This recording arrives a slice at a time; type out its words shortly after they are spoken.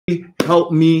help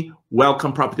me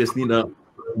welcome Prophetess Nina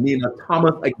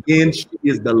Thomas again. She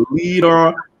is the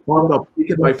leader on the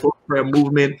Picket by Full Prayer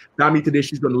movement. Dami, today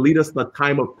she's going to lead us in a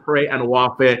time of prayer and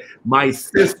warfare. My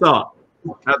sister,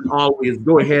 as always,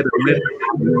 go ahead and let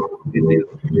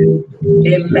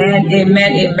Amen,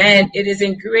 amen, amen. It is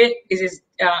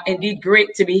indeed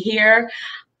great to be here.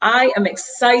 I am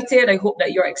excited. I hope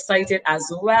that you're excited as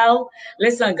well.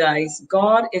 Listen, guys,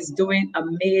 God is doing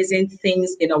amazing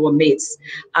things in our midst.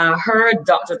 I heard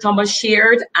Dr. Thomas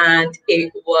shared, and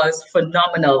it was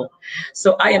phenomenal.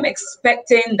 So I am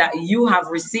expecting that you have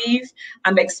received.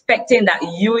 I'm expecting that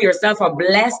you yourself are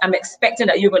blessed. I'm expecting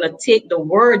that you're going to take the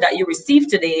word that you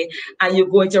received today and you're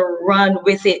going to run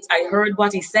with it. I heard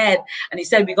what he said, and he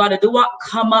said, we got to do what?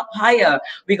 Come up higher.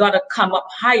 We got to come up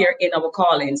higher in our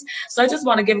callings. So I just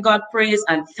want to give God praise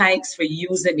and thanks for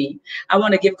using me. I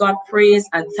want to give God praise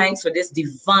and thanks for this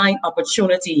divine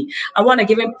opportunity. I want to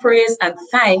give him praise and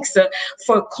thanks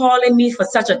for calling me for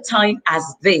such a time as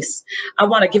this. I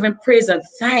want to give him praise and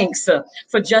thanks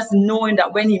for just knowing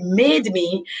that when he made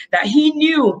me, that he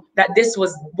knew that this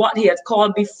was what he had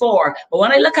called before. But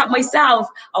when I look at myself,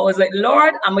 I was like,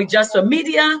 Lord, am I just for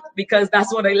media? Because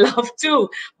that's what I love too.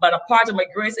 But a part of my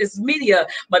grace is media.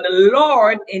 But the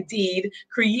Lord indeed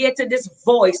created this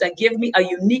voice and gave me a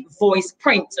unique voice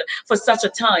print for such a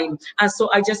time. And so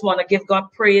I just want to give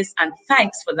God praise and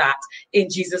thanks for that in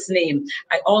Jesus' name.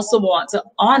 I also want to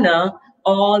honor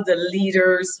all the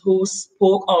leaders who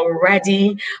spoke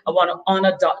already. I want to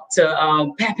honor Dr.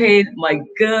 Pepe, my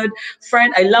good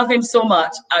friend. I love him so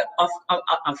much.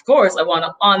 Of course, I want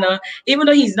to honor, even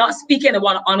though he's not speaking, I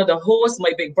want to honor the host,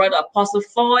 my big brother, Apostle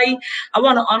Foy. I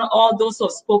want to honor all those who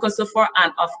have spoken so far.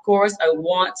 And of course, I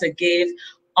want to give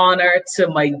honor to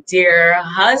my dear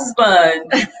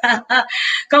husband.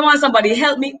 Come on, somebody,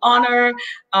 help me honor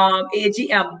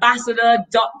AG Ambassador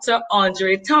Dr.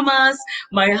 Andre Thomas,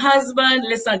 my husband.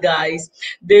 Listen, guys,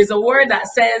 there's a word that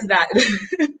says that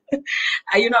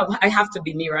you know, I have to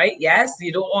be me, right? Yes,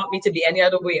 you don't want me to be any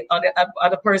other way,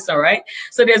 other person, right?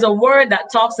 So there's a word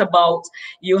that talks about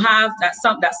you have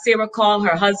that Sarah called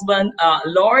her husband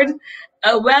Lord.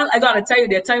 Well, I gotta tell you,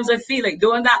 there are times I feel like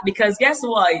doing that, because guess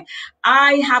what?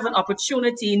 I have an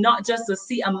opportunity not just to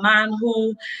see a man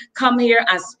who come here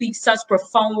and speak such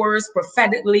profound words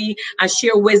prophetically and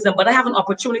share wisdom, but I have an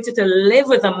opportunity to live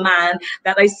with a man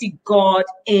that I see God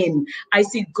in. I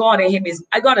see God in him.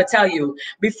 I gotta tell you,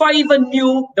 before I even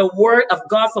knew the word of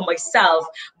God for myself,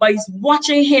 by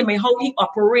watching him and how he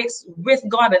operates with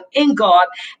God and in God,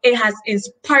 it has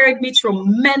inspired me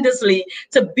tremendously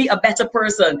to be a better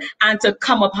person and to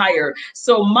come up higher.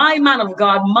 So my man of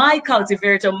God, my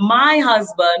cultivator, my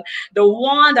husband, the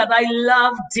one that I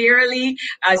love dearly,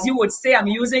 as you would say, I'm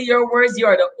using your words, you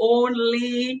are the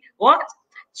only, what?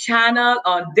 Channel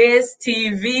on this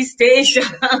TV station.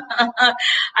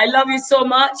 I love you so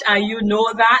much, and you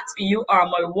know that you are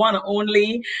my one and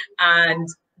only, and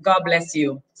God bless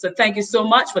you. So thank you so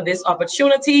much for this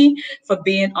opportunity, for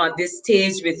being on this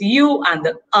stage with you and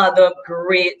the other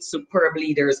great, superb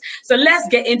leaders. So let's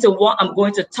get into what I'm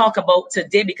going to talk about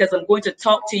today, because I'm going to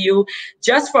talk to you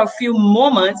just for a few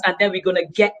moments, and then we're going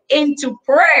to get into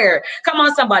prayer. Come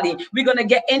on, somebody. We're going to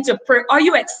get into prayer. Are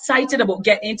you excited about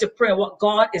getting into prayer, what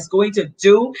God is going to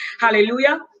do?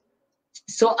 Hallelujah.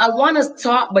 So I want to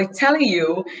start by telling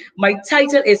you, my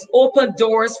title is Open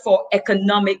Doors for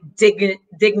Economic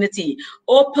Dignity.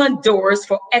 Open Doors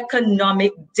for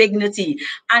Economic Dignity.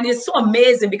 And it's so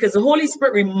amazing because the Holy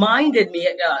Spirit reminded me,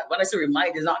 when I say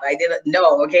reminded, not I didn't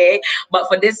know, okay? But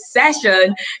for this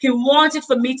session, he wanted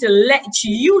for me to let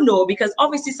you know, because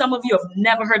obviously some of you have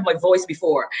never heard my voice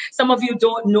before. Some of you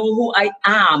don't know who I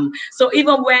am. So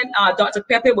even when Dr.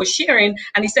 Pepe was sharing,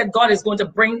 and he said God is going to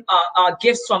bring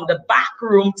gifts from the back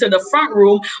room to the front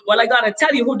room, well, I gotta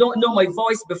tell you, who don't know my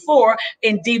voice before,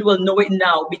 indeed will know it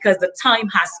now, because the time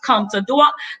has come to do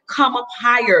what? Come up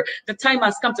higher. The time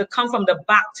has come to come from the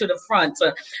back to the front.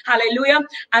 Hallelujah.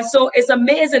 And so it's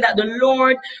amazing that the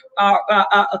Lord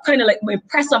kind of like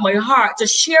impressed on my heart to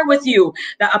share with you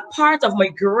that a part of my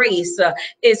grace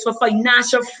is for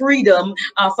financial freedom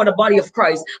for the body of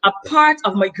Christ. A part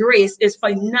of my grace is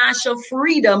financial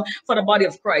freedom for the body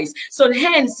of Christ. So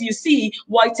hence you see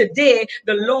why today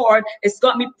the Lord has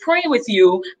got me praying with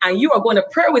you, and you are going to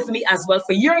pray with me as well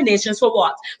for your nations. For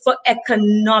what? For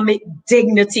economic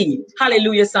dignity.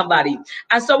 Hallelujah, somebody.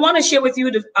 And so I want to share with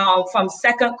you from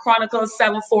 2 Chronicles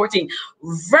 7:14.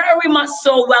 Very much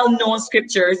so well-known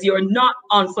scriptures. You're not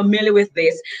unfamiliar with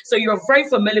this. So you're very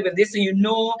familiar with this, so you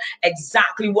know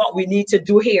exactly what we need to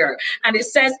do here. And it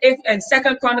says, if in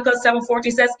 2 Chronicles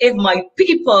 7:14 says, if my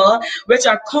people, which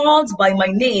are called by my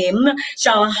name,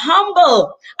 shall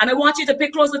humble. And I want you you to pay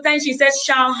close attention. He says,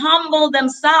 shall humble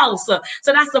themselves. So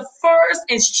that's the first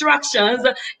instructions,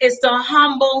 is to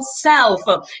humble self.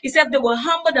 He said they will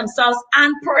humble themselves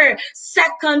and pray.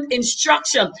 Second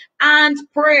instruction, and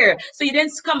prayer. So you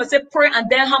didn't come and say pray and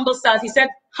then humble self. He said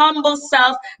humble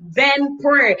self, then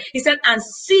pray. He said, and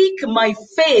seek my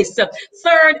face.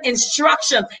 Third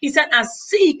instruction, he said, and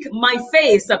seek my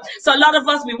face. So a lot of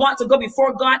us, we want to go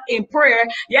before God in prayer,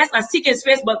 yes, and seek his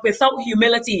face, but without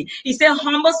humility. He said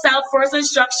humble self, first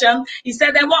instruction. He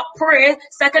said then what? Pray,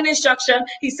 second instruction.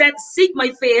 He said seek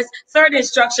my face, third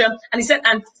instruction. And he said,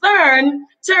 and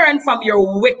turn from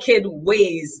your wicked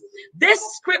ways. This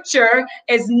scripture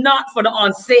is not for the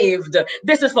unsaved.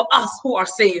 This is for us who are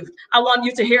saved. I want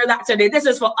you to hear that today. This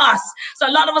is for us. So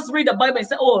a lot of us read the Bible and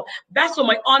say, oh, that's for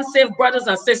my unsaved brothers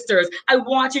and sisters. I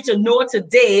want you to know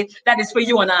today that it's for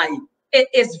you and I. It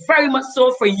is very much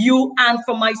so for you and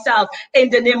for myself in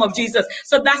the name of Jesus.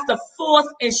 So that's the fourth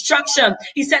instruction.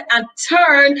 He said, and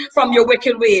turn from your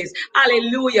wicked ways.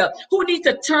 Hallelujah. Who need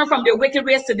to turn from their wicked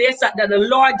ways today so that the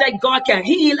Lord thy God can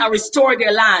heal and restore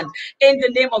their land in the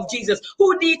name of Jesus?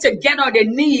 Who need to get on their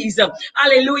knees,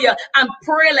 hallelujah, and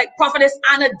pray like Prophetess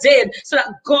Anna did so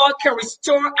that God can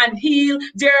restore and heal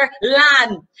their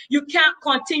land? You can't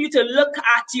continue to look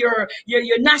at your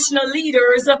national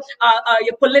leaders,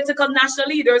 your political national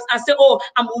leaders, and say, oh,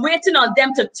 I'm waiting on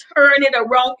them to turn it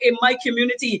around in my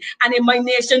community and in my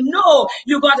nation. No,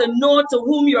 you got to know to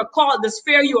whom you're called, the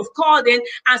sphere you have called in,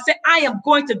 and say, I am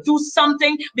going to do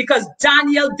something, because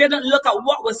Daniel didn't look at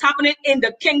what was happening in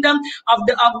the kingdom of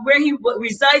where he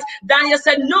resides. Daniel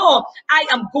said, no, I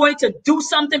am going to do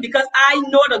something because I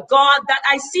know the God that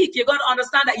I seek. You got to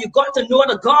understand that you got to know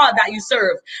the God that you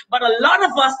serve. But a lot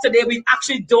of us today, we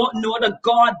actually don't know the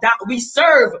God that we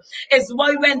serve. It's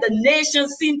why when the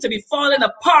nations seem to be falling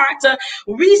apart,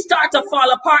 we start to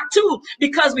fall apart too,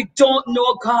 because we don't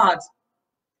know God.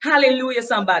 Hallelujah,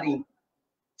 somebody.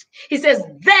 He says,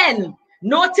 then,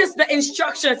 notice the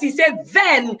instructions. He said,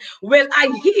 then will I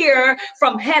hear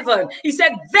from heaven. He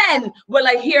said, then will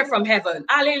I hear from heaven.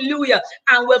 Hallelujah.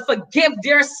 And will forgive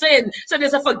their sin. So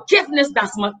there's a forgiveness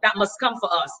that must come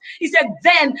for us. He said,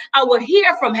 then I will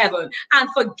hear from heaven and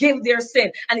forgive their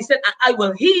sin. And he said, I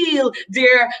will heal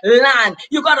their land.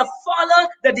 You got to follow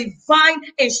the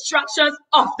divine instructions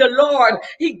of the Lord.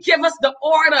 He gave us the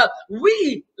order.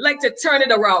 We like to turn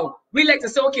it around. We like to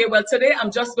say, okay, well, today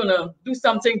I'm just going to do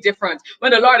something different.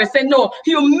 When the Lord has said, no,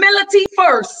 humility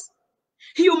first.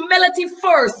 Humility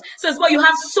first. So it's why you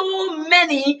have so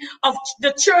many of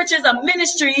the churches and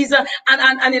ministries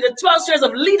and in the 12 spheres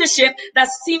of leadership that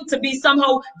seem to be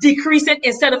somehow decreasing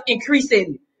instead of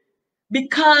increasing.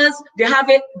 Because they have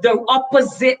it the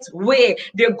opposite way.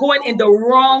 They're going in the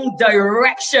wrong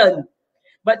direction.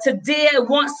 But today I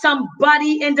want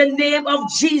somebody in the name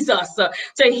of Jesus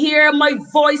to hear my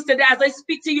voice today as I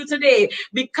speak to you today.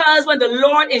 Because when the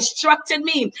Lord instructed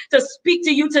me to speak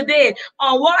to you today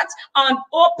on what? On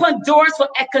open doors for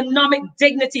economic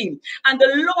dignity. And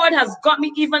the Lord has got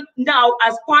me even now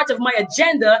as part of my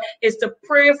agenda is to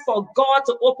pray for God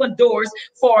to open doors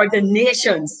for the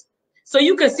nations. So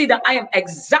you can see that I am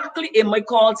exactly in my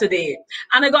call today.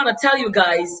 And I got to tell you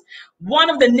guys, one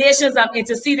of the nations I'm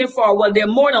interceding for, well, there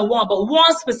are more than one, but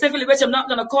one specifically, which I'm not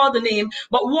going to call the name,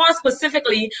 but one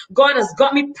specifically, God has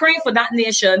got me praying for that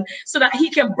nation so that he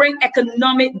can bring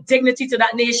economic dignity to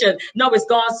that nation. Now it's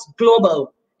gone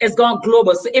global. It's gone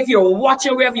global. So if you're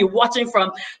watching, wherever you're watching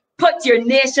from, put your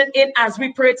nation in as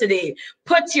we pray today.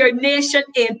 Put your nation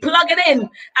in. Plug it in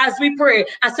as we pray.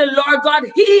 And say, Lord God,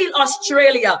 heal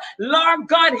Australia. Lord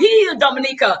God, heal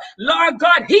Dominica. Lord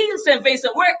God, heal St.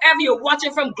 Vincent. Wherever you're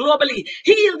watching from globally,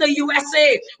 heal the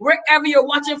USA. Wherever you're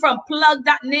watching from, plug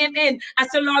that name in. And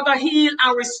say, Lord God, heal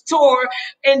and restore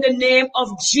in the name of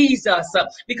Jesus.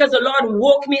 Because the Lord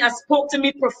woke me and spoke to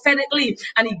me prophetically.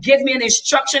 And he gave me an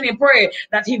instruction in prayer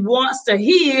that he wants to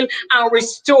heal and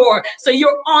restore. So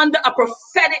you're under a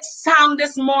prophetic sound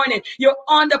this morning. You're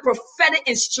under prophetic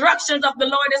instructions of the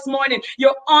Lord this morning.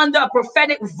 You're under a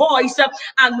prophetic voice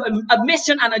and a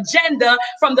mission and agenda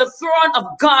from the throne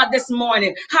of God this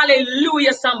morning.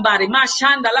 Hallelujah, somebody.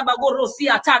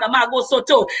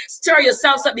 Stir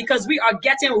yourselves up because we are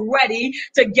getting ready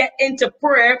to get into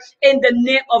prayer in the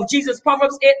name of Jesus.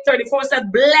 Proverbs 8:34 says,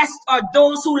 blessed are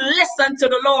those who listen to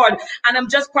the Lord. And I'm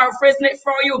just paraphrasing it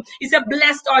for you. He said,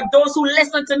 blessed are those who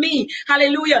listen to me.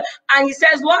 Hallelujah. And he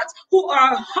says what? Who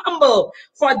are humble,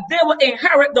 for they will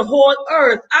inherit the whole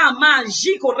earth. Amen.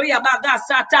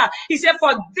 He said,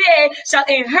 for they shall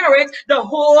inherit the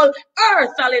whole earth.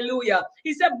 Hallelujah.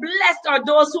 He said, blessed are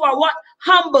those who are what?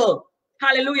 Humble.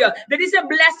 Hallelujah. Did he say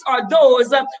blessed are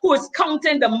those who is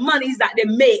counting the monies that they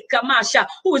make, Kamasha,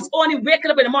 who is only waking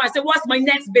up in the morning and say, what's my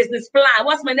next business plan?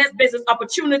 What's my next business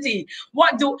opportunity?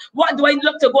 What do I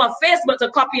look to go on Facebook to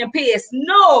copy and paste?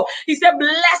 No. He said,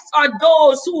 blessed are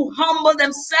those who humble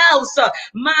themselves.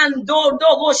 Man, do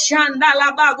go shanda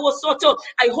laba go soto.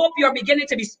 I hope you're beginning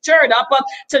to be stirred up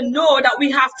to know that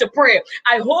we have to pray.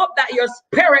 I hope that your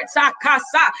spirits are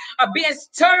being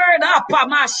stirred up,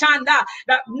 Mashanda,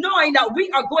 that knowing that we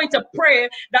are going to pray,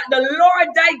 that the Lord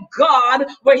thy God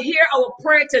will hear our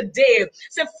prayer today.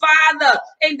 Say, Father,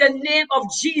 in the name of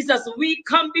Jesus, we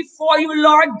come before you,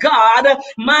 Lord God,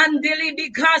 Mandili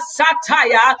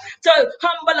Sataya, to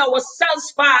humble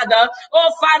ourselves, Father.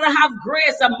 Oh, Father, have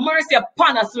grace and mercy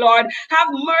upon us, Lord. Have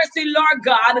mercy, Lord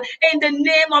God, in the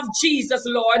name of Jesus,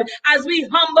 Lord, as we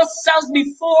humble ourselves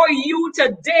before you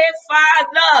today,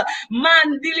 Father.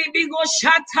 Mandili Bigo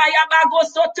Shataya Bago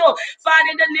Soto. Father,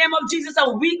 in the name of Jesus,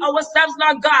 and we ourselves,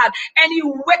 Lord God, any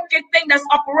wicked thing that's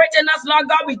operating us, Lord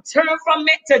God, we turn from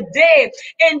it today.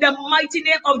 In the mighty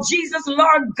name of Jesus,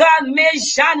 Lord God,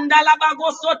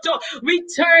 we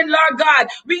turn, Lord God,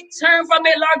 we turn from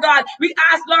it, Lord God. We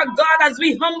ask, Lord God, as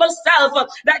we humble self,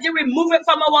 that you remove it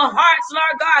from our hearts,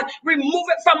 Lord God. Remove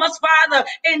it from us, Father,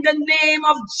 in the name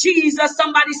of Jesus.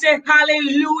 Somebody say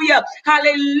hallelujah,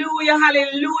 hallelujah,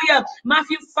 hallelujah.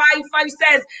 Matthew 5:5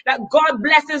 says that God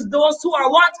blesses those who are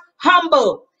what?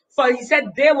 Humble. For he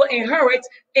said they will inherit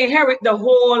the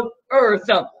whole earth.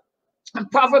 And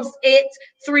Proverbs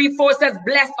 8:3-4 says,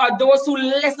 blessed are those who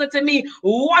listen to me,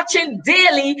 watching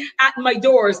daily at my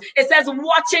doors. It says,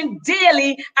 watching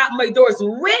daily at my doors,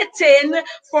 waiting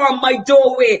for my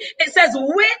doorway. It says,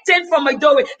 waiting for my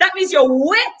doorway. That means you're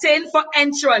waiting for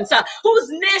entrance. Whose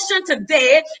nation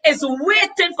today is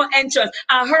waiting for entrance?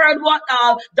 I heard what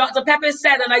Dr. Pepper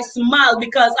said, and I smiled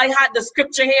because I had the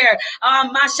scripture here.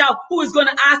 Masha, who is going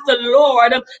to ask the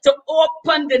Lord to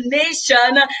open the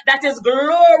nation that his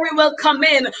glory will come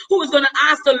in? Who is going to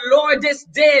ask the Lord this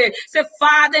day? Say,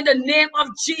 Father, in the name of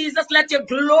Jesus, let your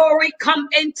glory come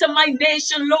into my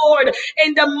nation, Lord.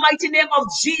 In the mighty name of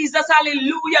Jesus,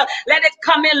 hallelujah. Let it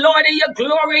come in, Lord, in your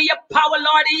glory, your power,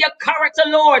 Lord, in your character,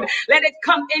 Lord. Let it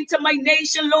come into my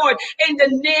nation, Lord, in the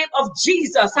name of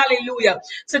Jesus, hallelujah.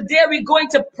 Today we're going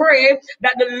to pray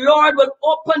that the Lord will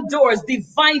open doors,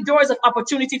 divine doors of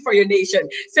opportunity for your nation.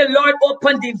 Say, Lord,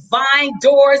 open divine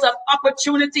doors of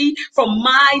opportunity for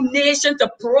my nation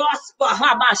to prosper,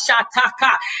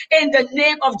 in the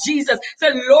name of Jesus. So,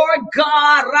 Lord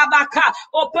God, Rabaka,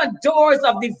 open doors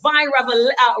of divine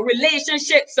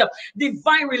relationships,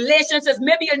 divine relationships.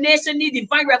 Maybe your nation needs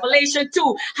divine revelation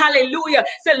too. Hallelujah.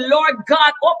 So, Lord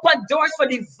God, open doors for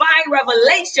divine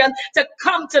revelation to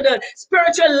come to the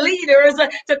spiritual leaders,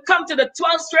 to come to the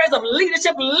 12 spheres of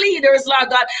leadership leaders, Lord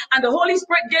God. And the Holy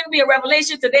Spirit gave me a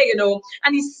revelation today, and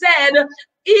he said,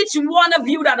 each one of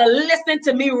you that are listening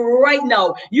to me right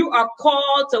now, you are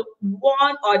called to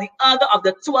one or the other of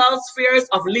the 12 spheres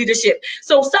of leadership.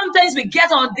 So sometimes we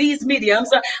get on these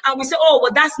mediums and we say, oh,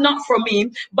 well, that's not for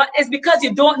me. But it's because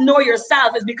you don't know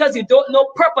yourself. It's because you don't know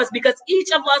purpose, because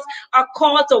each of us are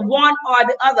called to one or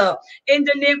the other. In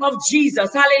the name of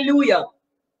Jesus. Hallelujah.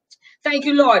 Thank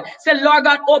you, Lord. Say, Lord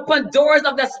God, open doors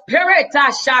of the Spirit,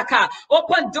 Ashaka.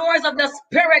 Open doors of the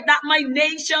Spirit that my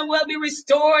nation will be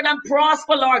restored and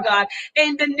prosper, Lord God.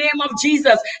 In the name of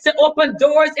Jesus. Say, open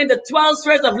doors in the 12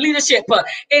 spheres of leadership,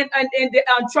 in the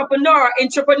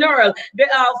entrepreneurial, the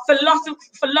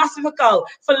philosophical,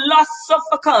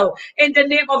 in the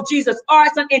name of Jesus.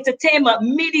 Arts and entertainment,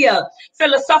 media,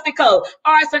 philosophical,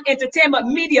 arts and entertainment,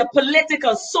 media,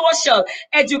 political, social,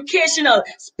 educational,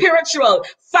 spiritual,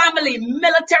 family,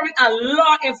 military, and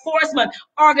law enforcement,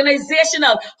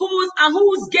 organizational.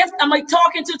 Whose gift am I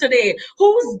talking to today?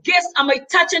 Whose gifts am I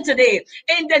touching today?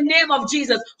 In the name of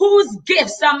Jesus. Whose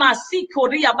gifts am I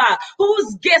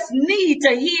Whose gifts need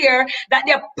to hear that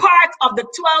they're part of the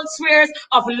 12 spheres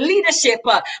of leadership,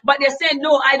 but they're saying,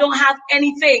 no, I don't have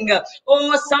anything.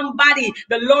 Oh, somebody,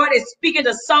 the Lord is speaking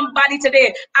to somebody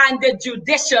today, and the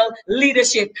judicial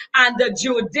leadership,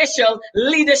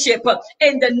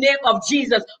 in the name of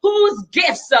Jesus. Whose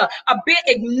gifts are being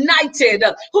ignited,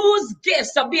 whose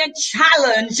gifts are being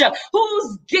challenged,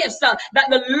 whose gifts that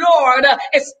the Lord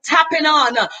is tapping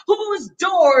on, whose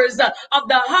doors of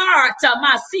the heart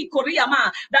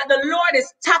that the Lord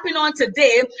is tapping on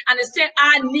today, and is saying,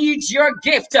 I need your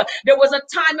gift. There was a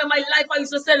time in my life I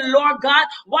used to say, Lord God,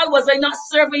 why was I not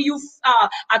serving you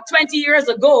 20 years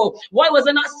ago? Why was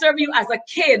I not serving you as a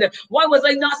kid? Why was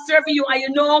I not serving you? I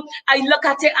look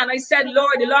at it and I said,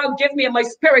 Lord, the Lord give me in my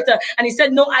spirit And he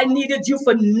said, no, I needed you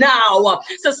for now.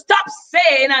 So stop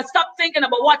saying and stop thinking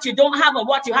about what you don't have and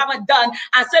what you haven't done.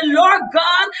 I said, Lord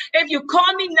God, if you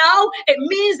call me now, it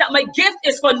means that my gift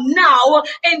is for now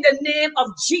in the name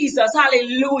of Jesus.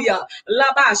 Hallelujah.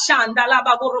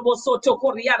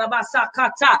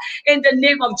 In the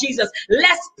name of Jesus.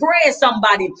 Let's pray,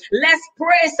 somebody. Let's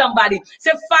pray, somebody.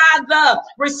 Say, Father,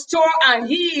 restore and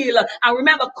heal. And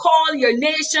remember, call your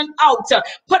nation out.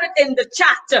 Put it in the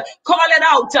chat. Call it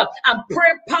out and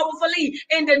pray powerfully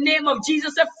in the name of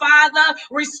Jesus. Say, Father,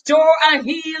 restore and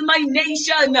heal my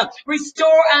nation.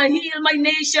 Restore and heal my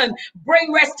nation.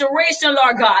 Bring restoration,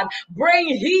 Lord God. Bring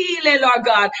healing, Lord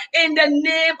God. In the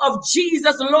name of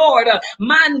Jesus, Lord.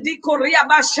 Mandi Korea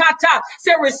Bashata.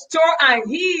 Say, restore and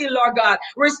heal, Lord God.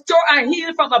 Restore and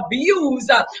heal from abuse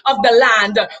of the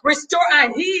land. Restore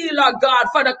and heal, Lord God,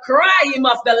 for the crime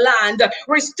of the land.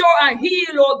 Restore and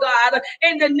heal, Lord God,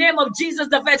 in the name of Jesus,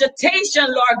 the vegetation,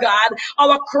 Lord God.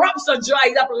 Our crops are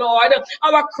dried up, Lord.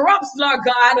 Our crops, Lord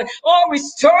God. Oh,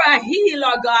 restore and heal,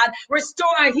 Lord God.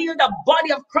 Restore and heal the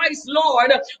body of Christ,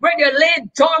 Lord, where they lay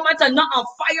dormant and not on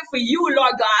fire for you,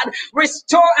 Lord God.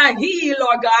 Restore and heal,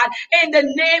 Lord God, in the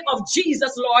name of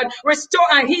Jesus, Lord. Restore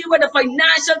and heal where the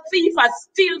financial thief has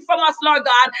stolen from us, Lord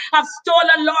God, have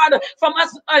stolen, Lord, from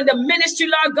us in the ministry,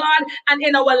 Lord God, and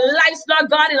in our lives, Lord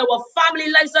God, in our family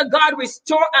lives, Lord God.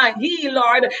 Restore and heal,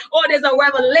 Lord. Oh, there's a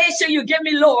revelation you give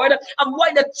me, Lord, of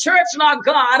why the church, Lord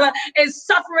God, is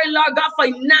suffering, Lord God,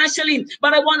 financially.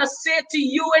 But I want to say to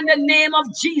you in the name of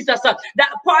Jesus,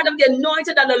 that part of the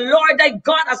anointing that the Lord thy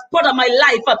God has put on my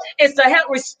life is to help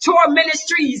restore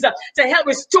ministries, to help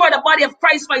restore the body of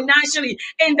Christ financially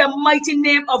in the mighty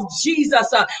name of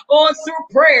Jesus. All through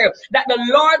prayer, that the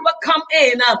Lord will come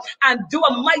in and do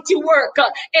a mighty work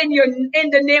in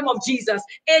the name of Jesus,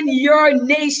 in your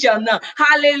nation.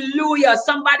 Hallelujah.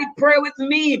 Somebody pray with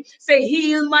me. Say,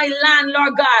 heal my land,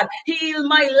 Lord God. Heal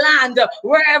my land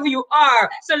wherever you are.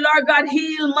 So, Lord God,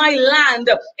 heal my land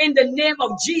in the name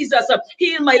of Jesus.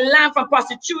 Heal my land from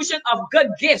prostitution of good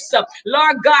gifts.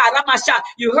 Lord God,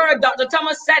 you heard Dr.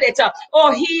 Thomas said it.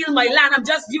 Oh, heal my land. I'm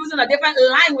just using a different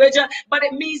language, but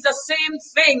it means the same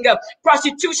thing.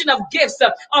 Prostitution of gifts,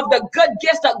 of the good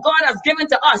gifts that God has given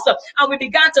to us. And we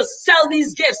began to sell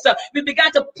these gifts. We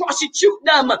began to prostitute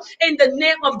them in the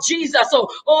name of Jesus.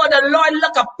 Oh, the Lord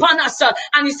look upon us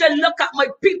and he said, look at my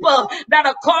people that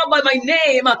are called by my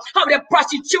name, how they're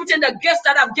prostituting the gifts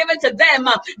that I've given to them.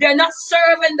 They're not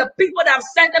serving the people that I've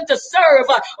sent them to serve.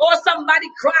 Or somebody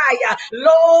cry,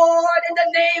 Lord, in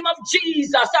the name of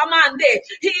Jesus, Amande,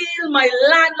 heal my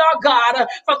land, Lord God,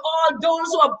 from all those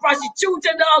who are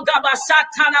prostituting, Lord God,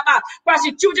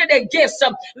 prostituting their gifts,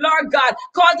 Lord God,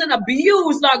 causing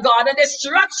abuse, Lord God, and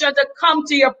destruction to come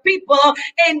to your people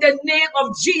in the name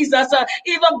of Jesus,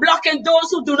 even blocking those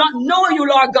who do not know you,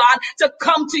 Lord God, to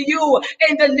come to you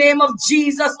in the name of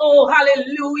Jesus. Oh,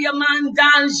 hallelujah, man.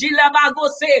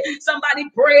 Somebody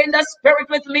pray in the spirit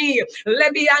with me.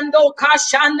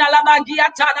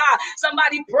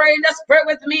 Somebody pray in the spirit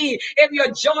with me. If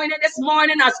you're joining this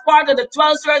morning as part of the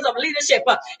 12 spheres of leadership,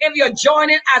 if you're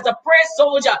joining as a prayer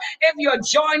soldier, if you're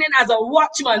joining as a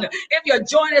watchman, if you're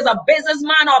joining as a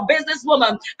businessman or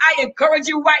businesswoman, I encourage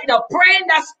you right now, pray in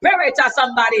the spirit of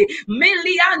somebody.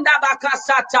 Milianda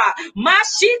bakasata,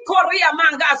 mashi korea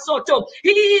manga soto.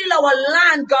 Heal our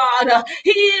land, God.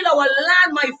 Heal our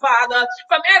land, my Father,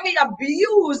 from every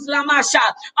abuse, Lamasha,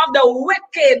 of the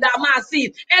wicked,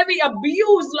 Lamasi. Every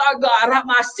abuse, Lord God,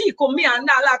 Ramasi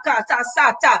kumianda lakata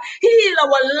sata. Heal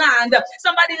our land.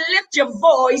 Somebody lift your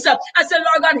voice and say,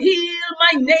 Lord God, heal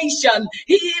my nation.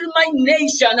 Heal my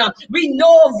nation. We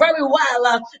know very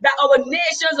well that our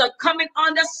nations are coming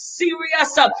under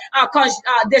serious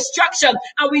destruction.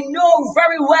 And we know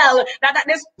very well that at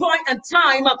this point in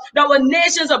time, that our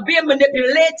nations are being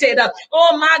manipulated.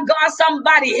 Oh my God,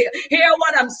 somebody hear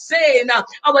what I'm saying.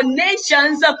 Our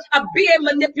nations are being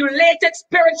manipulated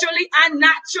spiritually and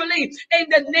naturally in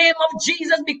the name of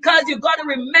Jesus, because you got to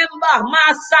remember,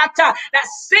 Masata, that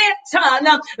Satan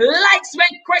likes when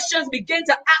Christians begin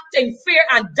to act in fear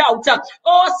and doubt.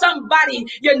 Oh, somebody,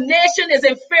 your nation is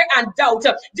in fear and doubt.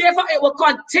 Therefore, it will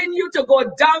continue to go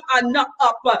down and not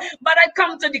up. But I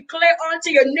come to declare unto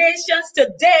your nations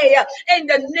today, in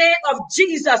the name of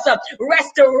Jesus,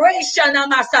 restoration,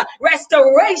 Amasa,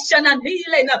 restoration and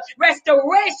healing,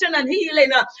 restoration and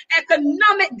healing,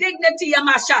 economic dignity,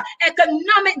 Amasha,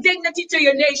 economic dignity to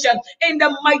your nation, in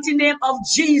the mighty name of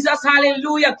Jesus.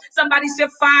 Hallelujah. Somebody say,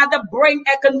 Father, bring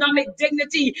economic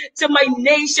dignity to my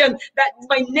nation, that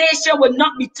my nation will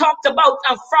not be talked about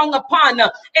and frowned upon,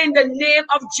 in the name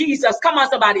of Jesus. Come on,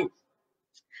 somebody.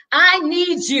 I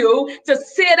need you to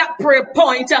say that prayer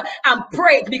point and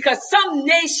pray, because some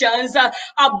nations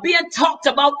are being talked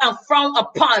about and frowned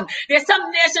upon. There's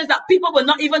some nations that people will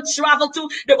not even travel to.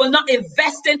 They will not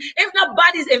invest in. If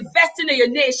nobody's investing in your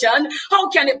nation, how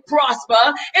can it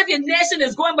prosper? If your nation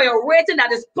is going by a rating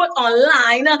that is put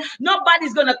online,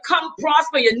 nobody's going to come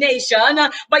prosper your nation,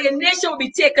 but your nation will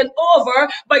be taken over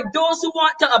by those who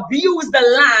want to abuse the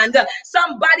land.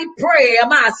 Somebody pray,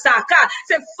 Masaka.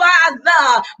 Say,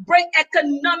 Father, bring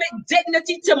economic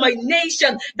dignity to my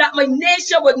nation, that my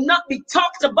nation would not be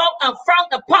talked about and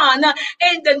frowned upon,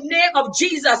 in the name of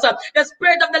Jesus. The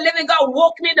Spirit of the living God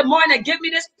woke me in the morning and gave me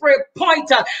this prayer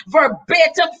point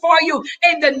verbatim for you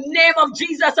in the name of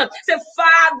Jesus. Say,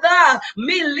 Father,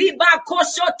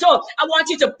 I want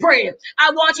you to pray.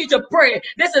 I want you to pray.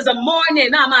 This is a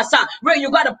morning, Amasa, where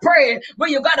you got to pray, where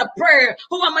you got to pray.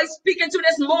 Who am I speaking to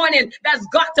this morning that's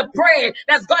got to pray,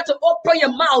 that's got to open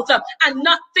your mouth and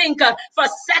not think for a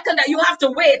second that you have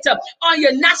to wait on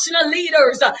your national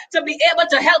leaders to be able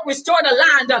to help restore the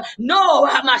land? No,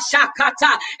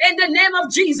 Amashakata. In the name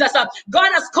of Jesus,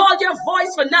 God has called your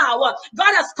voice for now.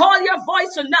 God has called your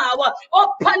voice for now.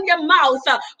 Open your mouth.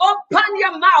 Open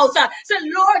your mouth. Say,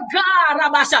 Lord God,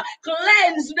 Rabasha,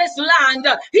 cleanse this land,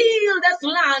 heal this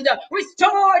land,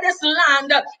 restore this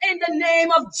land in the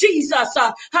name of Jesus.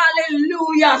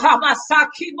 Hallelujah.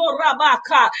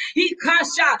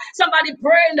 Somebody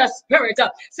pray in the spirit.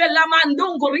 Say,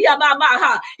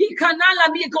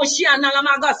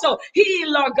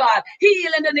 heal, Lord God,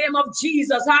 heal in the name of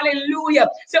Jesus. Hallelujah.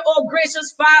 Say, oh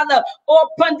gracious Father,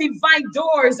 open divine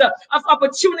doors of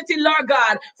opportunity, Lord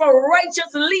God, for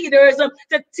righteous leaders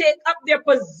to take up their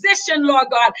position, Lord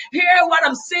God. Hear what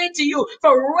I'm saying to you,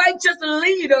 for righteous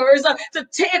leaders to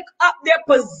take up their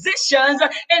positions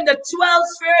in the 12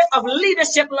 spheres of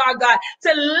leadership, Lord God,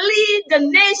 to lead the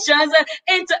nations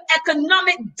into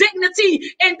economic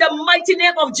dignity in the mighty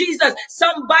name of Jesus.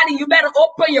 Somebody, you better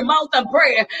open your mouth and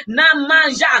pray.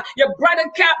 Namanja, your brother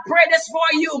can't pray this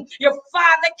for you. Your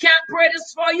father can't pray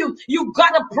this for you. You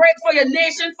gotta pray for your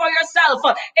nation, for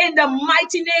yourself, in the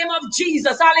mighty name of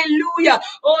Jesus. Hallelujah.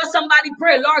 Oh, somebody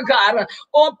pray, Lord God,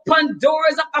 open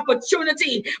doors of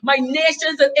opportunity. My nation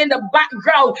is in the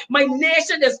background. My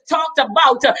nation is talked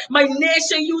about. My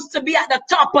nation used to be at the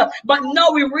top, but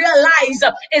now we realize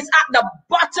it's at the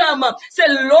bottom. Say,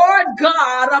 Lord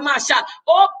God, Ramasha,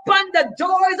 open the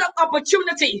doors of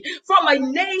opportunity for my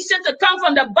nation to come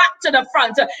from the back to the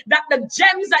front, that the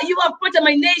gems that you have put in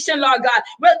my nation, Lord God,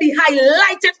 will be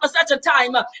highlighted for such a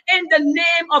time in the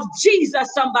name of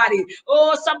Jesus. Somebody,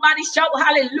 oh, somebody shout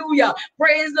hallelujah.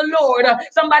 Praise the Lord.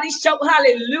 Somebody shout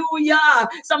hallelujah.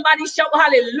 Somebody shout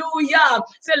hallelujah.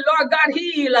 Say, Lord God,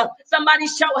 heal. Somebody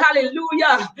shout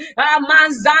hallelujah.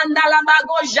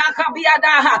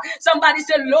 Somebody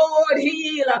say, Lord,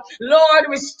 heal. Lord,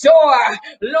 restore.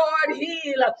 Lord,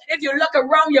 heal. If you look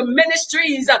around your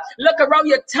ministries, look around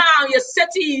your town, your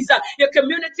cities, your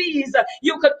communities,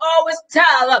 you could always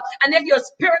tell. And if you're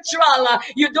spiritual,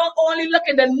 you don't only look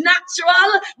in the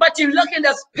natural, but you look in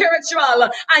the spiritual,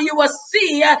 and you will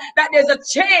see that there's a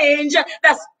change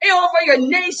that's over your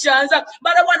nations.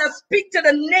 But I want to speak to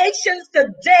the nations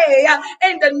today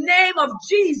in the name of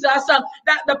Jesus,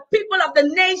 that the people of the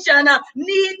nation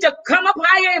need to come up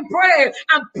higher in prayer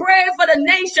and pray for the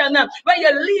nation. When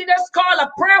your leaders call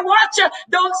a prayer watch,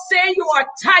 don't say you are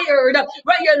tired.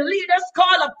 When your leaders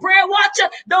call a prayer watch,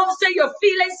 don't say you're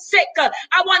feeling sick.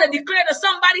 I want to declare to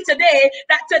somebody today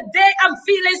that today I'm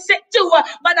feeling sick too,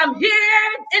 but I'm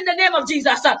here in the name of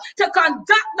Jesus to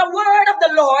conduct the word of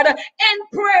the Lord in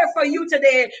prayer for you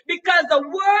today, because the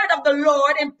word of the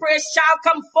Lord in prayer shall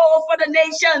come forth for the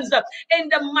nations in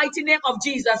the mighty name of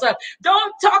Jesus.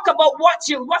 Don't talk about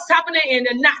what's happening in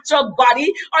the natural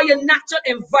body or your natural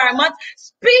environment.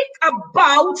 Speak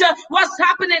about what's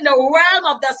happening in the realm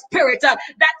of the spirit, that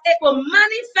it will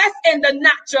manifest in the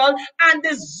natural and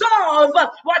dissolve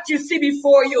what you see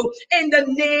before you in the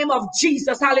name of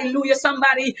Jesus. Hallelujah.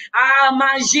 Somebody,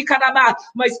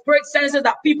 my spirit senses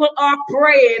that people are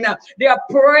praying. They are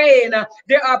praying.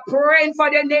 They are praying for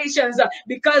their nations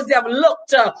because they have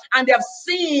looked and they have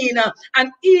seen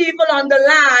an evil on the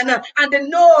land, and they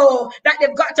know that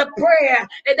they've got to pray.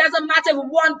 It doesn't matter if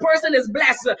one person is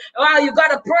blessed. Well, you got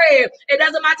to pray. It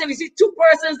doesn't matter if you see two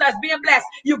persons that's being blessed.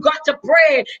 You got to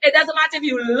pray. It doesn't matter if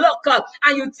you look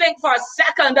and you think for a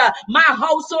second, my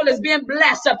household is being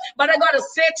blessed. But I got to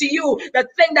say to you, the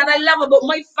thing that I love about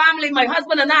my family, my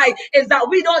husband and I, is that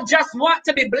we don't just want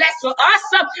to be blessed for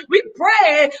us. We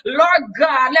pray, Lord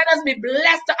God, let us be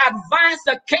blessed to advance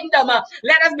the kingdom.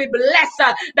 Let us be blessed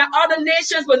that other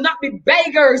nations will not be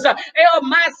beggars. Let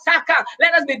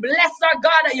us be blessed, Lord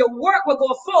God, that your work will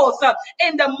go forth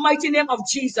in the mighty name of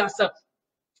Jesus.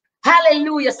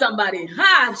 Hallelujah, somebody.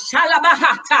 Ha,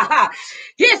 shalabahata. Ha.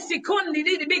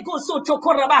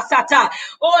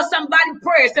 Oh, somebody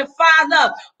pray. Say,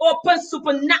 Father, open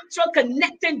supernatural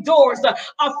connecting doors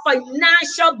of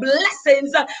financial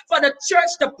blessings for the church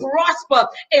to prosper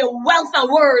in wealth and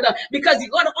word. Because you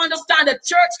got to understand the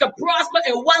church to prosper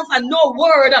in wealth and no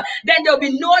word, then there'll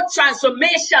be no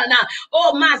transformation.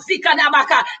 Oh, mazika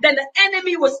dabaka. Then the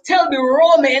enemy will still be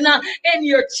roaming in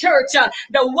your church.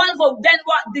 The wealth will then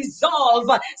what dissolve.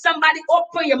 Somebody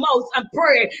open your mouth and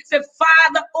pray. Say,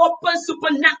 Father, open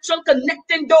supernatural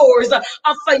connecting doors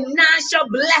of financial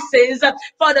blessings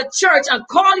for the church, and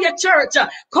call your church,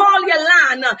 call your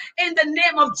land in the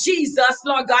name of Jesus,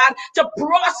 Lord God, to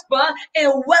prosper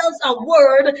in wealth and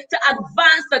word, to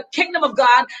advance the kingdom of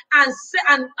God, and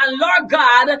Lord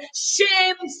God,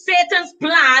 shame Satan's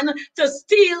plan to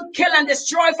steal, kill, and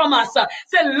destroy from us.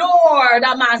 Say, Lord,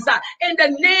 Amasa, in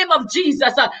the name of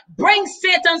Jesus, bring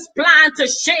Satan's plan to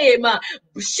shame.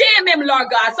 Shame him, Lord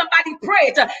God. Somebody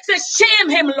pray it. Say, shame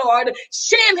him, Lord.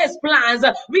 Shame his plans.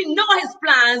 We know his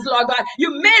plans, Lord God.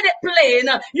 You made it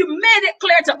plain. You made it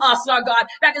clear to us, Lord God,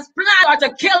 that his plans are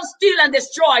to kill, steal, and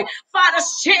destroy. Father,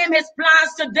 shame his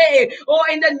plans today. Oh,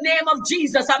 in the name of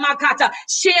Jesus, Amakata.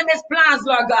 Shame his plans,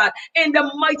 Lord God. In the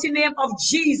mighty name of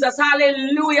Jesus.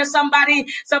 Hallelujah. Somebody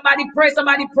pray,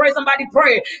 somebody pray, somebody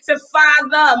pray. Say,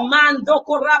 Father,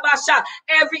 Mandoko Rabasha,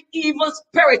 every evil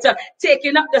spirit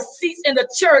taking up the seats in the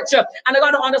church. And I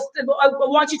got to understand, I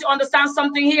want you to understand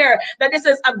something here, that this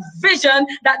is a vision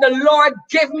that the Lord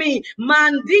gave me.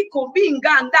 Mandiko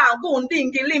binganda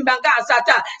gundingi limbanga.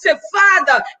 Say,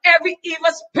 Father, every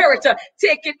evil spirit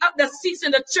taking up the seats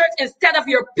in the church instead of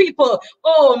your people.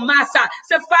 Oh, Massa.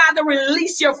 Say, Father,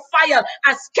 release your fire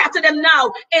and scatter them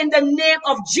now in the name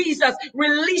of Jesus.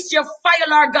 Release your fire,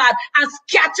 Lord God, and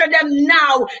scatter them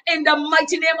now in the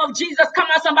mighty name of Jesus. Come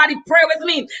on, somebody pray with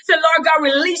me. Say, Lord God,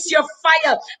 release your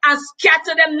fire and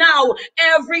scatter them now.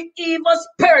 Every evil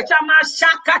spirit,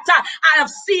 I have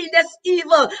seen this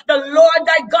evil. The Lord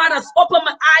thy God has opened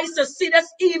my eyes to see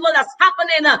this evil that's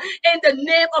happening in the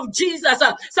name of Jesus.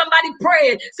 Somebody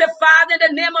pray. Say, Father,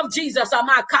 in the name of Jesus,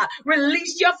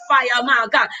 release your fire, my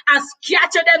God, and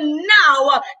scatter them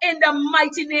now in the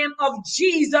mighty name of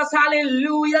Jesus.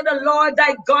 Hallelujah. The Lord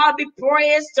thy God be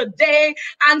praised today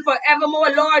and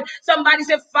forevermore, Lord. Somebody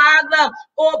say, Father,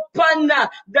 open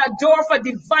the door for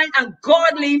divine and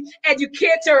godly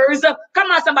educators.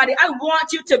 Come on, somebody. I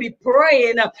want you to be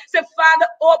praying. Say, Father,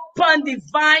 open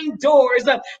divine doors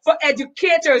for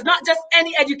educators, not just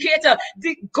any educator,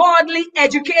 the godly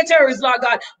educators, Lord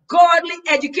God. Godly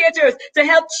educators to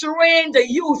help train the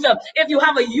youth. If you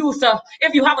have a youth,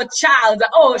 if you have a child,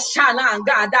 oh,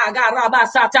 Shalanga, Daga,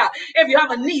 Rabasata, if you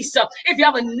have a niece, if you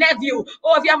have a nephew,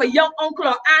 or if you have a young uncle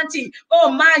or auntie, oh,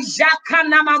 my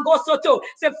Jakanamagosoto,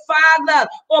 say, Father,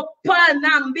 open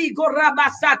Nambigo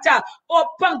Rabasata,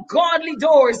 open godly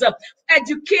doors,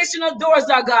 educational doors,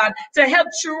 Lord God, to help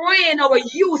train our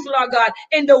youth, Lord God,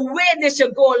 in the way they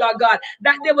should go, Lord God,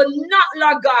 that they will not,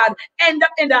 Lord God, end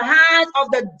up in the hands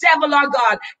of the devil, Lord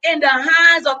God, in the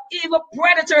hands of evil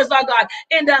predators, Lord God,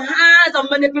 in the hands of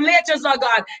manipulators, Lord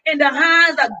God, in the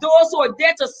hands of those who are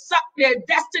there to suck their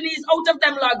destinies out of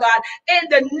them, Lord God, in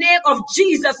the name of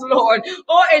Jesus, Lord,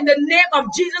 or in the name of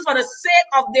Jesus, for the sake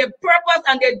of their purpose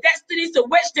and their destinies to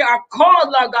which they are called,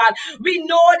 Lord God. We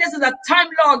know this is a time,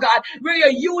 Lord God, where you're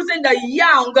using the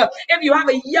young. If you have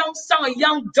a young son, a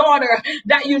young daughter,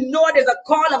 that you know there's a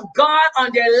call of God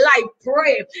on their life,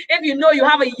 pray. If you know you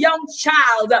have a young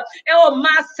child, oh,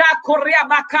 Masa Korea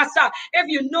Bakasa, if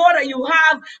you know that you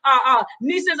have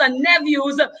nieces and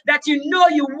nephews, that you know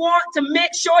you want to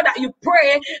make sure that you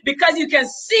pray, because you can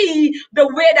see the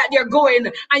way that they're going,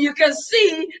 and you can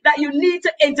see that you need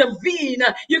to intervene.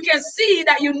 You can see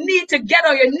that you need to get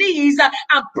on your knees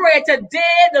and pray.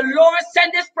 Today, the Lord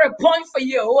sent this prayer point for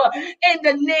you in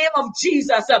the name of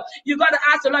Jesus. You got to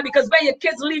ask the Lord, because when your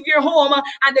kids leave your home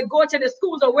and they go to the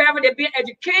schools or wherever they're being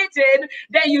educated,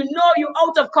 then you know you're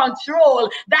out of control.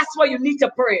 That's why you need to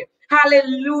pray.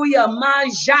 Hallelujah.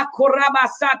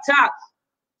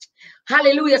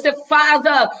 Hallelujah. Say,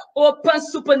 Father, open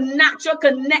supernatural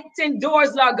connecting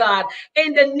doors, Lord God,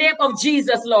 in the name of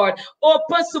Jesus, Lord.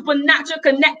 Open supernatural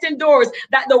connecting doors,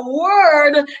 that the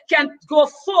word can go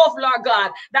forth, Lord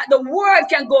God, that the word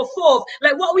can go forth,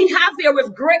 like what we have here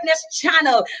with Greatness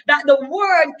Channel, that the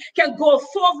word can go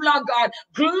forth, Lord God,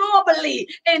 globally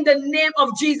in the name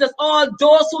of Jesus. All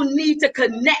those who need to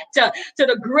connect to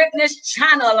the Greatness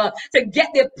Channel, to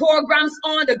get their programs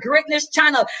on the Greatness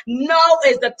Channel, now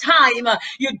is the time time.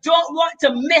 You don't want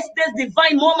to miss this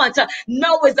divine moment.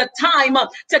 Now is the time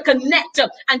to connect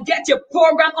and get your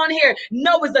program on here.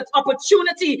 Now is the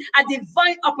opportunity, a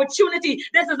divine opportunity.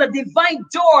 This is a divine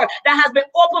door that has been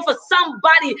opened for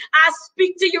somebody. I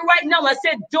speak to you right now. I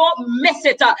said, don't miss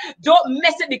it. Don't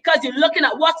miss it because you're looking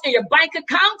at what's in your bank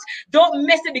account. Don't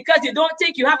miss it because you don't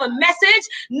think you have a message.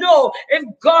 No, if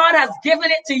God has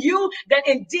given it to you, then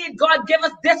indeed God gave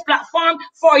us this platform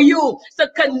for you. So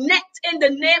connect in the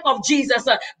name of Jesus.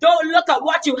 Don't look at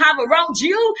what you have around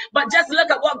you, but just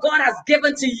look at what God has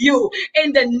given to you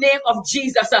in the name of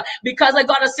Jesus. Because I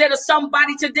gotta say to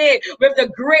somebody today, with the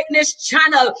Greatness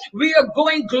Channel, we are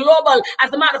going global.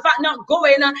 As a matter of fact, not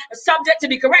going, subject to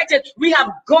be corrected, we have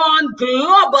gone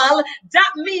global.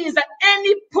 That means that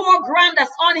any program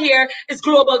that's on here is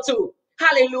global too.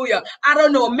 Hallelujah. I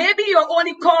don't know. Maybe you're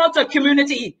only called to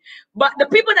community, but the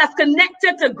people that's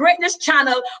connected to Greatness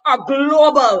Channel are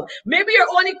global. Maybe you're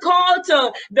only called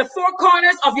to the four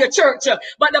corners of your church,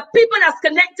 but the people that's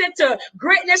connected to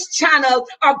Greatness Channel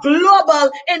are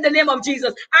global in the name of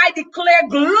Jesus. I declare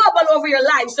global over your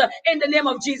lives in the name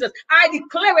of Jesus. I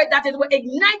declare it that it will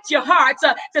ignite your hearts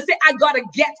to say, I got to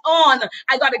get on.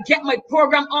 I got to get my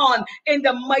program on in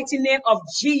the mighty name of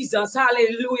Jesus.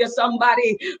 Hallelujah.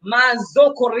 Somebody. Say,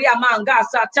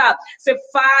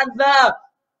 Father,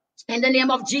 in the name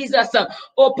of Jesus,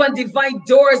 open divine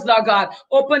doors, Lord God.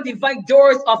 Open divine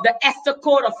doors of the Esther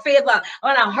code of favor.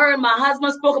 When I heard my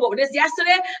husband spoke about this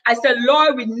yesterday, I said,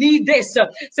 Lord, we need this.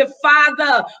 Say,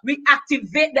 Father, we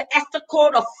activate the Esther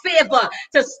code of favor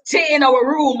to stay in our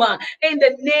room in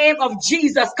the name of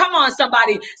Jesus. Come on,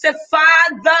 somebody. Say,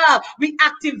 Father, we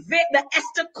activate the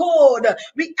Esther code.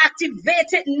 We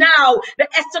activate it now. The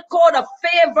Esther code of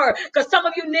favor. Because some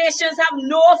of you nations have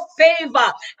no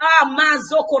favor.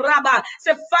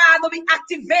 Say, Father, we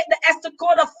activate the Esther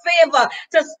code of favor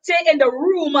to stay in the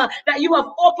room that you have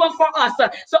opened for us.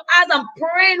 So as I'm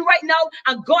praying right now,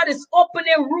 and God is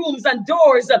opening rooms and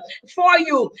doors for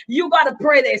you, you got to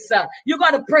pray this. You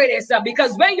got to pray this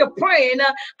because when you're praying,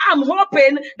 I'm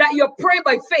hoping that you're praying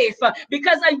by faith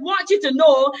because I want you to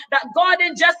know that God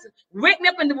didn't just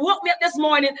woke me up this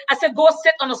morning. I said, go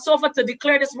sit on the sofa to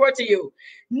declare this word to you.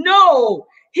 No.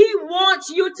 He wants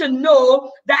you to know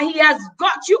that he has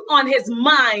got you on his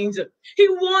mind. He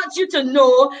wants you to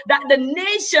know that the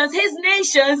nations, his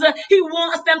nations, he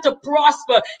wants them to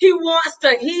prosper. He wants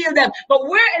to heal them. But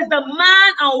where is the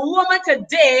man and woman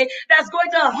today that's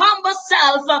going to humble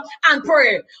self and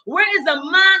pray? Where is the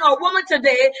man or woman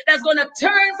today that's going to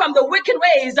turn from the wicked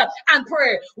ways and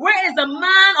pray? Where is the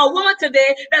man or woman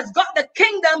today that's got the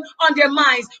kingdom on their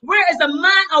minds? Where is the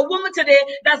man or woman today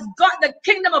that's got the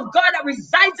kingdom of God that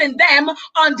resides in them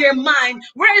on their mind?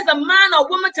 Where is the man or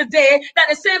woman today that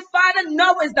is saying, Father,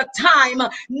 now is the time.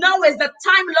 Now is the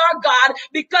time, Lord God,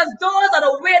 because those that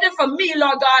are waiting for me,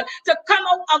 Lord God, to come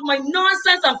out of my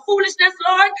nonsense and foolishness,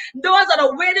 Lord, those that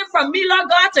are waiting for me, Lord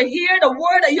God, to hear the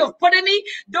word that you have put in me,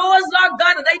 those, Lord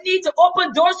God, that I need to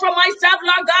open doors for myself,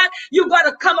 Lord God, you got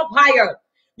to come up higher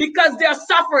because they're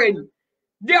suffering.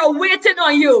 They're waiting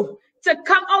on you to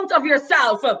come out of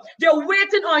yourself. They're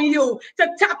waiting on you to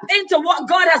tap into what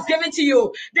God has given to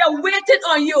you. They're waiting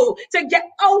on you to get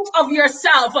out of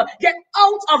yourself, get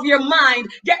out of your mind,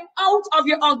 get out of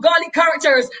your ungodly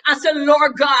characters and say,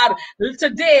 Lord God,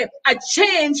 today I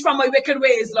change from my wicked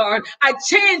ways, Lord. I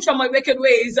change from my wicked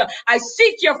ways. I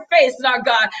seek your face, Lord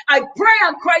God. I pray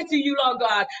and cry to you, Lord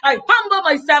God. I humble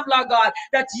myself, Lord God,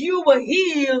 that you will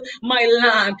heal my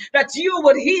land, that you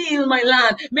would heal my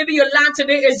land. Maybe your land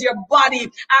today is your body.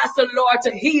 Ask the Lord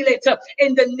to heal it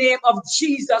in the name of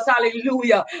Jesus.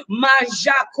 Hallelujah.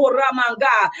 Maja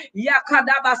koramanga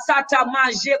yakadabasata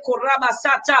maje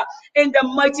korabasata in the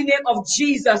mighty name of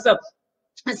Jesus.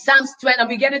 Psalms 20, and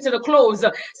we get into the close.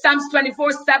 Psalms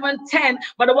 24, 7, 10.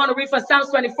 But I want to read from Psalms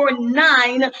 24,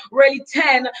 9, really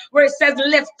 10, where it says,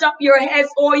 lift up your heads,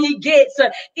 all ye gates,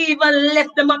 even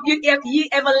lift them up, ye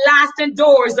everlasting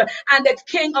doors, and the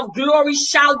King of glory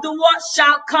shall do what?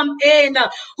 Shall come in.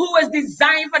 Who is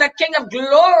desiring for the King of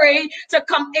glory to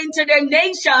come into their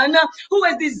nation? Who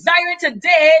is desiring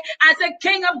today as a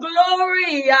King of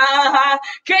glory?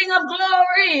 King of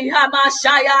glory,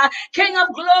 Messiah, King of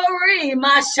glory,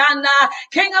 Mashana,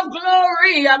 King of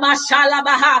glory,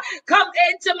 Mashalabaha, come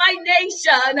into my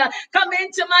nation, come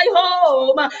into my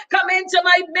home, come into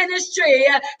my ministry,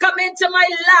 come into my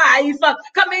life,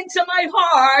 come into my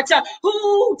heart.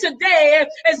 Who today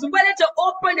is willing to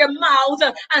open their mouth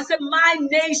and say, my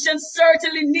nation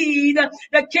certainly need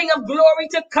the King of glory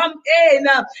to come in.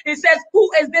 It says,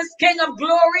 who is this King of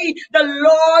glory? The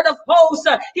Lord of hosts.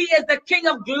 He is the King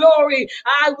of glory.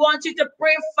 I want you to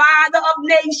pray, Father of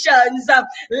nations.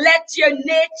 Let your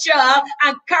nature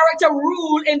and character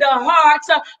rule in the hearts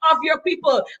of your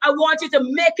people. I want you to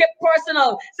make it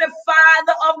personal. Say,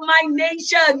 Father of my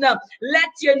nation, let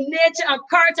your nature and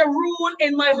character rule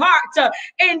in my heart.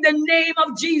 In the name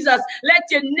of Jesus, let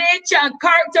your nature and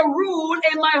character rule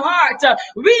in my heart.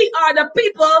 We are the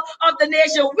people of the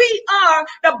nation. We are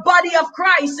the body of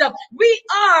Christ. We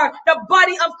are the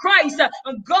body of Christ.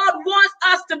 And God wants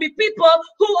us to be people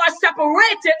who are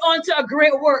separated onto a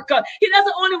great work. He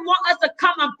doesn't only want us to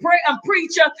come and pray and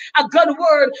preach a good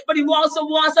word, but he also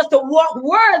wants us to walk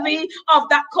worthy of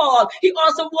that call. He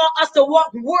also wants us to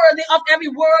walk worthy of every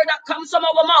word that comes from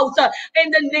our mouth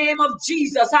in the name of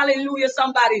Jesus. Hallelujah,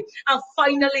 somebody. And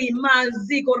finally, man,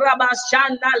 Zigo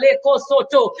Rabashanda Leko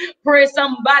Soto. Pray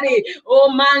somebody. Oh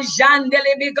man,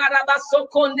 Jandelebe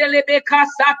Garabasokondele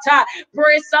Kasata.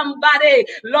 Pray somebody.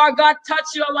 Lord God, touch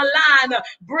our land.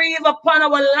 Breathe upon our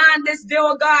land this day,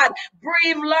 oh God.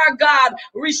 Breathe, Lord God.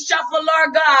 Reshuffle,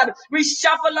 Lord God.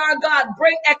 Reshuffle, Lord God.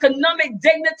 Bring economic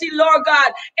dignity, Lord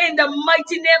God. In the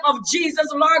mighty name of Jesus,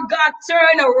 Lord God.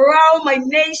 Turn around my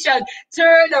nation.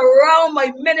 Turn around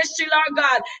my ministry, Lord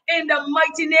God. In the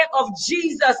mighty name of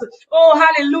Jesus. Oh,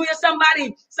 hallelujah.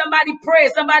 Somebody pray.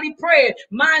 Somebody pray.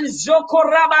 Man,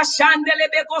 Zokoraba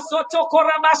Shandelebeko Soto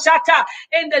Korabashata.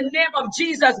 In the name of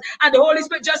Jesus. And the Holy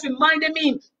Spirit just reminded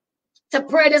me to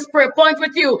pray this prayer point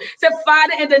with you. Say,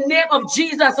 Father, in the name of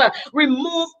Jesus,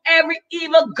 remove every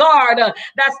evil guard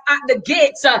that's at the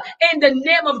gates. In the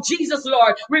name of Jesus,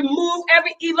 Lord, remove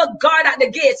every evil guard at the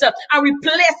gates and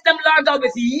replace them, Lord God,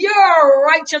 with your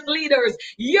righteous leaders,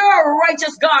 your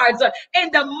righteous guards. In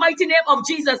the mighty name of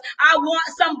Jesus, I want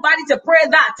somebody to pray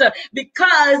that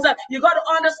because you got to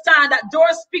understand that door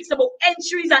speaks about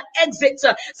entries and exits.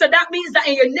 So that means that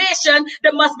in your nation,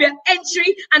 there must be an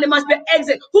entry and there must be an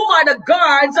exit. Who are the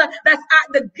guards that's at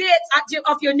the gates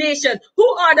of your nation?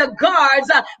 Who are the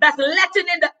guards that's letting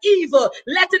in the evil,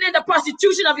 letting in the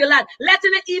prostitution of your land,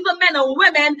 letting in evil men and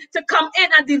women to come in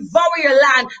and devour your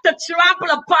land, to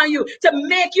trample upon you, to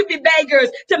make you be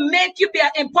beggars, to make you be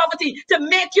in poverty, to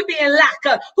make you be in lack?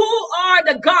 Who are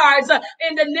the guards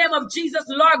in the name of Jesus?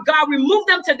 Lord God, remove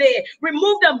them today.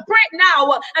 Remove them right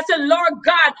now. I said, Lord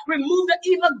God, remove the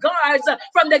evil guards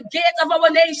from the gates of our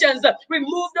nations.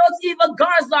 Remove those evil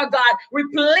guards, Lord God.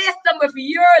 Replace them with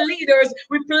your leaders.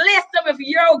 Replace them with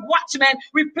your watchmen.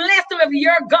 Replace them with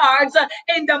your guards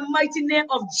in the mighty name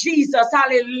of Jesus.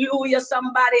 Hallelujah,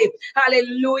 somebody.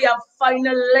 Hallelujah.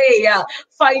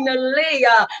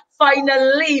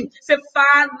 Finally, say,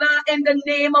 Father, in the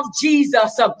name of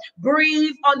Jesus,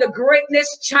 breathe on the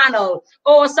greatness channel.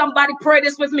 Oh, somebody pray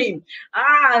this with me.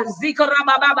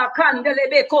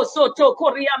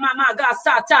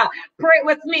 Pray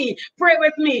with me. Pray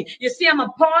with me. You see, I'm a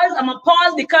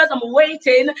pause because I'm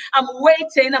waiting.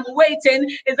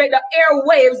 It's like the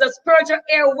airwaves, the spiritual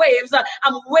airwaves.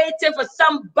 I'm waiting for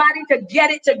somebody to get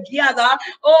it together.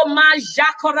 Oh, my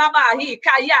Jacorabahi,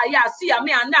 Kaya, see, I'm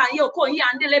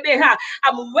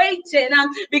waiting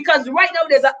because right now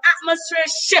there's an atmosphere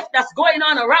shift that's going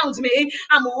on around me.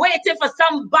 I'm waiting for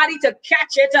somebody to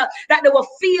catch it, that they will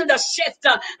feel the shift,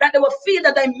 that they will feel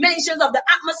the dimensions of the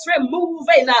atmosphere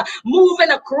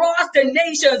moving across the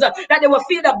nations, that they will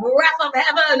feel the breath of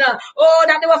heaven,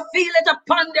 that they will feel it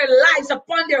upon their lives,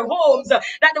 upon their homes,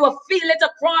 that they will feel it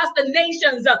across the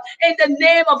nations in the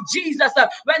name of Jesus.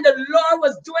 When the Lord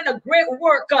was doing a great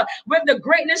work with the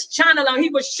greatness channel and he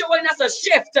was showing us a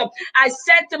shift, I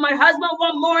said to my husband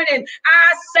one morning,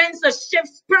 I sense a shift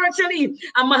spiritually.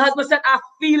 And my husband said, I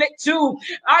feel it too.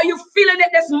 Are you feeling it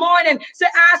this morning? Say,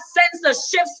 I sense a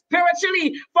shift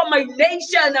spiritually for my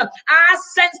nation. I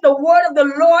sense the word of the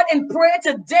Lord in prayer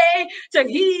today to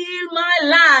heal my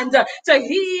land, to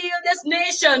heal this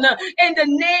nation in the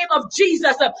name of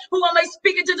Jesus. Who am I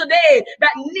speaking to today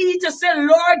that need to say,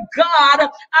 Lord God,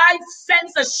 I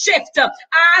sense a shift.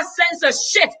 I sense a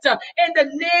shift in the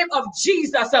name of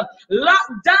Jesus.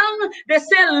 Lockdown, they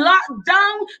say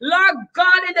lockdown, Lord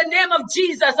God, in the name of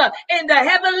Jesus, in the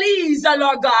heavenlies,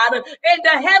 Lord God, in the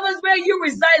heavens where you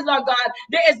reside, Lord God,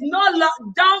 there is no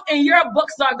lockdown in your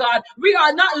books, Lord God. We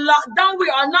are not locked down, we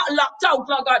are not locked out,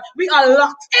 Lord God. We are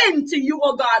locked into you,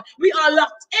 oh God. We are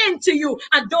locked into you,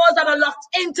 and those that are locked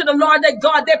into the Lord thy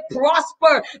God, they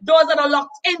prosper. Those that are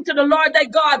locked into the Lord thy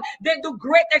God, they do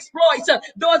great exploits.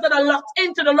 Those that are locked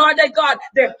into the Lord thy God,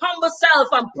 they humble self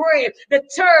and pray. They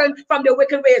turn from their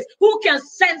wicked ways. Who can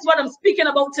sense what I'm speaking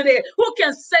about today? Who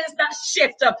can sense that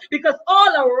shift? Because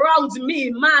all around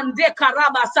me, man,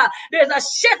 there's a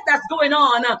shift that's going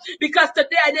on. Because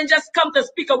today I didn't just come to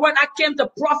speak a word, I came to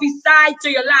prophesy to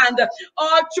your land.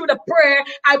 All through the prayer,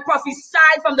 I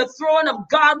prophesied from the throne of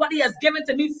God what he has given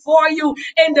to me for you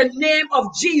in the name of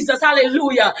Jesus.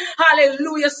 Hallelujah.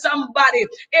 Hallelujah, somebody.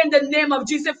 In the name of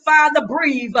Jesus, Father,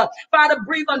 breathe. Father,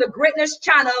 breathe on the greatness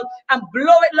channel and blow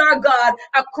it, Lord God,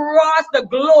 across the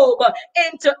globe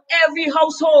into every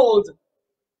household.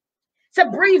 So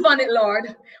breathe on it,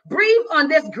 Lord. Breathe on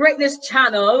this greatness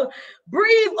channel.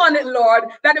 Breathe on it, Lord,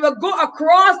 that it will go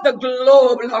across the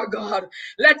globe, Lord God.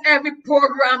 Let every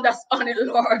program that's on it,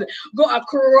 Lord, go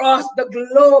across the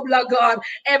globe, Lord God.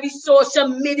 Every social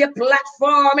media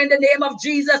platform in the name of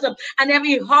Jesus, and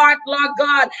every heart, Lord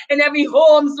God, in every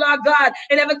homes, Lord God,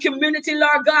 in every community,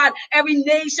 Lord God, every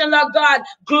nation, Lord God,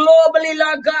 globally,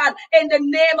 Lord God, in the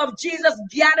name of Jesus,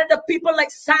 gather the people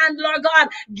like sand, Lord God.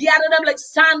 Gather them like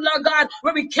sand, Lord God,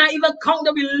 where we can't even count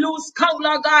them, we lose count,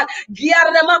 Lord God.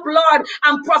 Gather them up, Lord.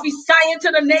 I'm prophesying to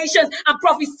the nations. I'm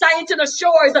prophesying to the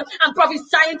shores. I'm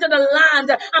prophesying to the land.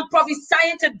 I'm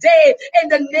prophesying today in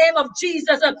the name of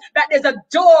Jesus that there's a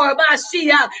door,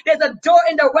 Mashiach. There's a door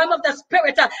in the realm of the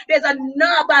spirit. There's a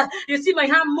knob. You see my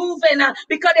hand moving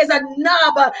because there's a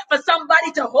knob for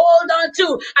somebody to hold on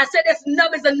to. I said this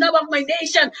knob is the knob of my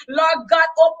nation. Lord God,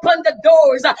 open the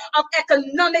doors of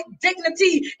economic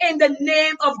dignity in the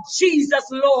name of Jesus,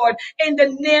 Lord. In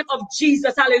the name of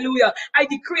Jesus, hallelujah. I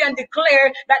decree and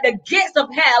declare that the gates of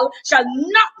hell shall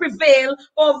not prevail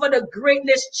over the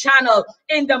greatness channel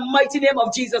in the mighty name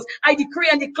of Jesus. I decree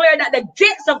and declare that the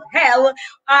gates of hell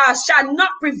shall not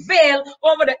prevail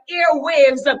over the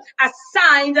airwaves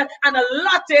assigned and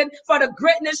allotted for the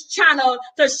greatness channel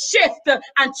to shift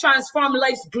and transform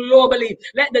lives globally.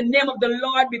 Let the name of the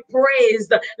Lord be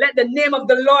praised. Let the name of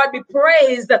the Lord be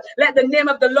praised. Let the name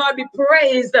of the Lord be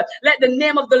praised. Let the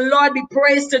name of the Lord be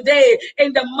praised today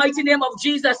in the mighty name of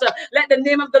Jesus. Let the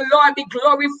name of the Lord be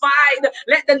glorified.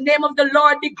 Let the name of the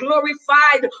Lord be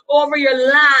glorified over your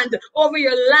land, over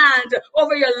your land,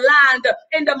 over your land,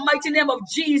 in the mighty name of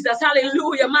Jesus.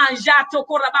 Hallelujah.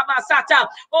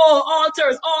 Oh,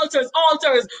 altars, altars,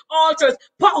 altars, altars.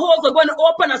 Potholes are going to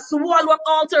open and swallow up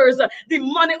altars.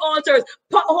 Demonic altars.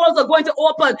 Potholes are going to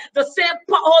open. The same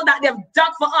pothole that they've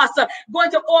dug for us,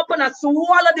 going to open and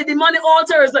swallow the demonic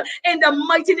altars in the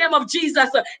mighty name of Jesus.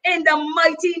 In the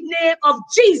mighty name of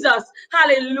Jesus.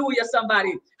 Hallelujah,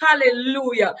 somebody.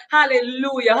 Hallelujah.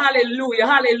 Hallelujah. Hallelujah.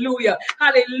 Hallelujah.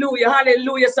 Hallelujah.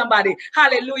 Hallelujah, somebody.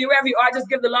 Hallelujah. Wherever you are, just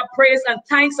give the Lord praise and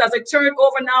thanks as I turn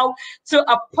over now to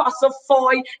Apostle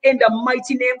Foy in the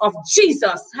mighty name of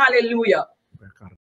Jesus. Hallelujah.